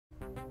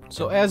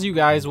So as you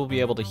guys will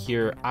be able to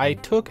hear, I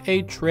took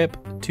a trip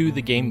to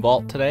the game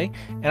vault today,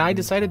 and I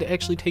decided to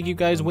actually take you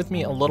guys with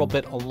me a little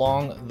bit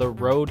along the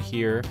road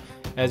here.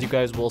 As you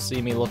guys will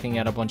see me looking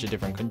at a bunch of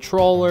different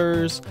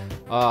controllers.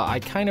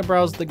 I kind of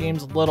browsed the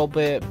games a little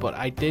bit, but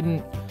I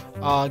didn't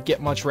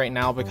get much right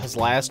now because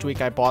last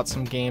week I bought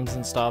some games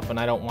and stuff, and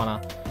I don't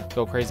want to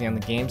go crazy on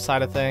the game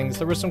side of things.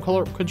 There were some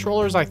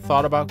controllers I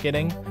thought about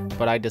getting,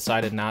 but I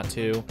decided not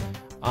to.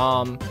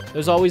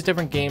 There's always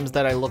different games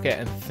that I look at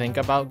and think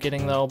about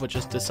getting though, but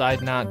just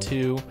decide not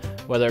to,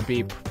 whether it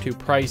be too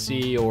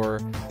pricey or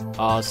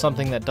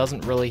something that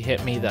doesn't really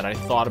hit me that I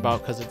thought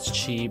about because it's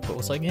cheap. It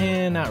was like,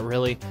 not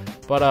really.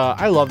 But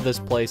I love this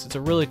place. It's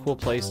a really cool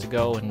place to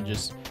go and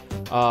just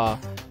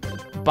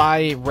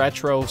buy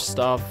retro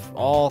stuff,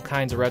 all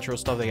kinds of retro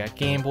stuff. They got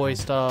Game Boy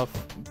stuff,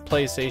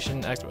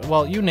 PlayStation, Xbox,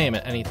 well, you name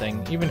it,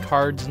 anything, even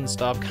cards and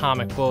stuff,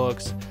 comic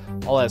books,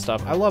 all that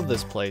stuff. I love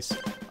this place.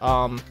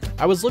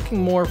 I was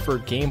looking more for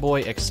Game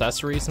Boy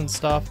accessories and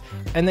stuff,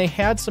 and they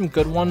had some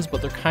good ones,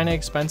 but they're kind of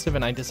expensive,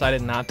 and I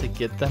decided not to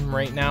get them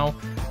right now.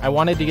 I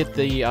wanted to get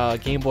the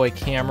Game Boy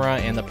camera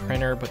and the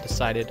printer, but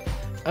decided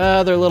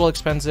they're a little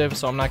expensive,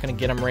 so I'm not going to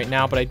get them right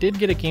now. But I did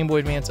get a Game Boy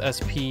Advance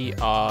SP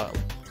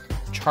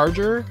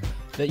charger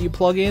that you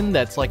plug in,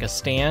 that's like a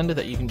stand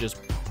that you can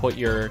just put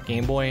your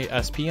Game Boy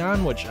SP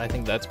on, which I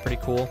think that's pretty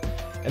cool.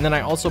 And then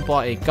I also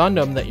bought a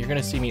Gundam that you're going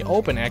to see me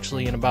open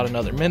actually in about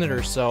another minute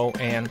or so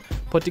and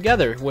put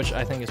together, which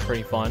I think is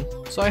pretty fun.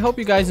 So I hope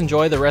you guys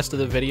enjoy the rest of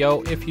the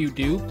video. If you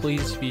do,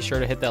 please be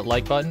sure to hit that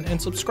like button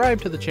and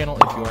subscribe to the channel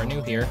if you are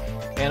new here.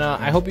 And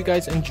I hope you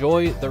guys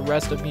enjoy the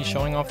rest of me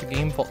showing off the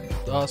game vault,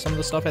 some of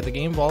the stuff at the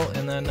game vault,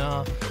 and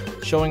then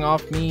showing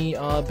off me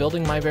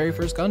building my very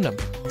first Gundam.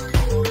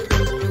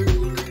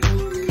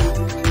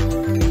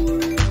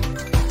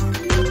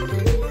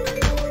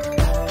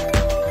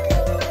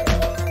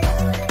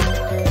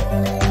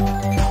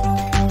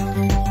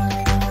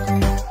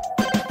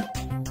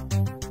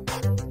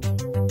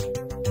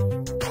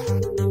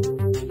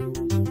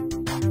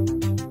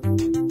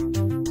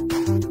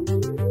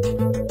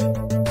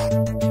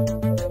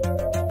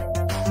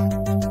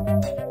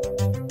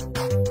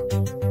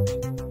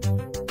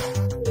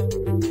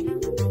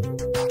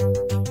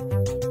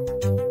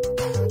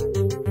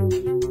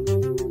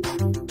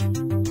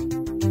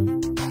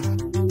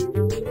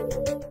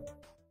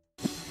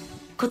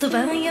言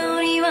葉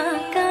より分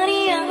か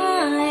り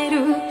合える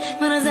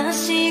眼差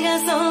しが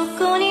そ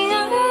こに